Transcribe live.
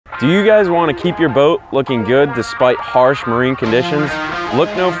Do you guys want to keep your boat looking good despite harsh marine conditions? Look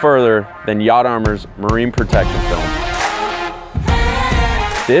no further than Yacht Armor's marine protection film.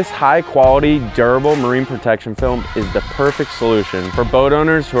 This high quality, durable marine protection film is the perfect solution for boat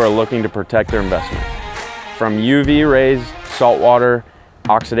owners who are looking to protect their investment. From UV rays, saltwater,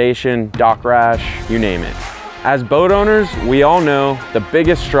 oxidation, dock rash, you name it. As boat owners, we all know the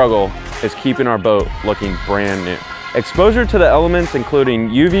biggest struggle is keeping our boat looking brand new. Exposure to the elements including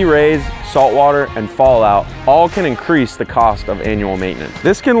UV rays, saltwater, and fallout all can increase the cost of annual maintenance.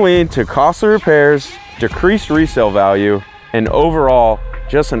 This can lead to costly repairs, decreased resale value, and overall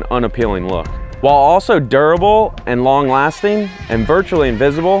just an unappealing look. While also durable and long-lasting and virtually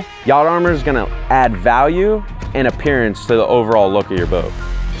invisible, Yacht Armor is gonna add value and appearance to the overall look of your boat.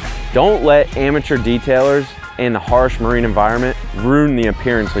 Don't let amateur detailers and the harsh marine environment ruin the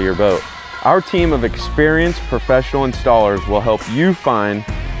appearance of your boat. Our team of experienced professional installers will help you find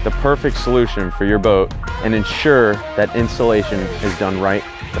the perfect solution for your boat and ensure that installation is done right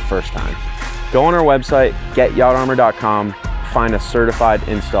the first time. Go on our website, getyachtarmor.com, find a certified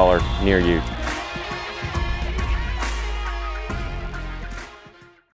installer near you